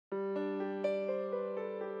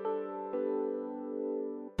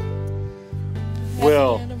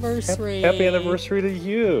Well, anniversary. happy anniversary to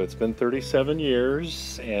you. It's been 37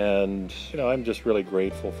 years, and I'm just really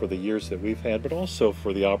grateful for the years that we've had, but also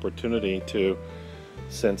for the opportunity to,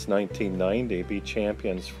 since 1990, be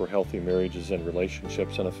champions for healthy marriages and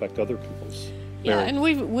relationships and affect other people's Yeah, marriage.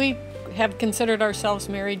 and we have considered ourselves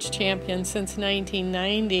marriage champions since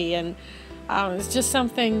 1990, and it's just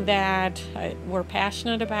something that we're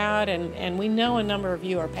passionate about, and we know a number of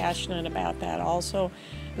you are passionate about that also,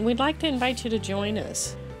 and we'd like to invite you to join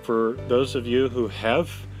us. For those of you who have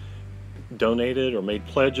donated or made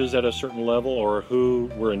pledges at a certain level, or who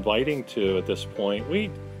we're inviting to at this point, we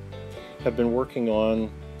have been working on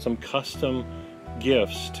some custom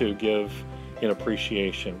gifts to give in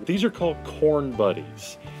appreciation. These are called Corn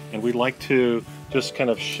Buddies, and we'd like to just kind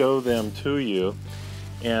of show them to you.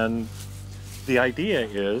 And the idea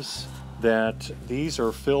is that these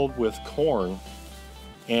are filled with corn,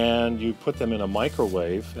 and you put them in a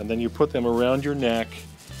microwave, and then you put them around your neck,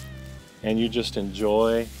 and you just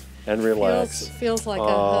enjoy and relax. Feels like a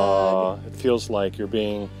hug. It feels like you're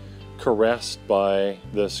being caressed by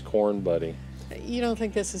this corn buddy. You don't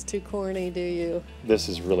think this is too corny, do you? This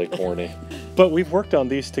is really corny. But we've worked on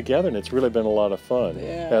these together, and it's really been a lot of fun,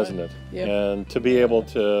 hasn't it? Yep. And to be able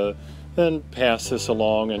to then pass this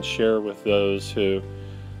along and share with those who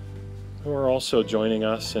are also joining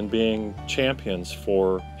us and being champions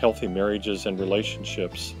for healthy marriages and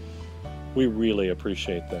relationships. We really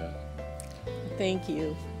appreciate that. Thank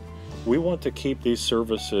you. We want to keep these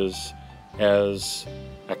services as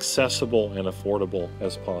accessible and affordable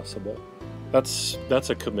as possible. That's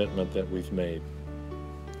a commitment that we've made.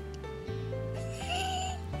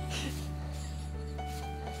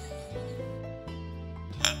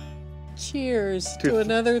 Cheers to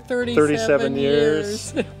another 37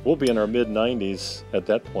 years. We'll be in our mid-90s at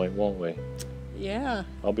that point, won't we? Yeah.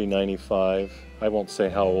 I'll be 95. I won't say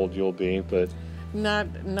how old you'll be, but Not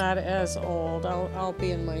as old. I'll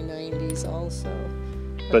be in my 90s also.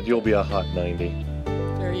 but you'll be a hot 90.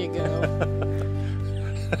 There you go.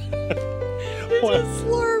 It just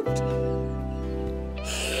slurped.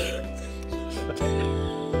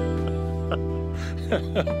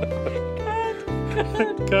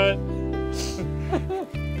 Cut.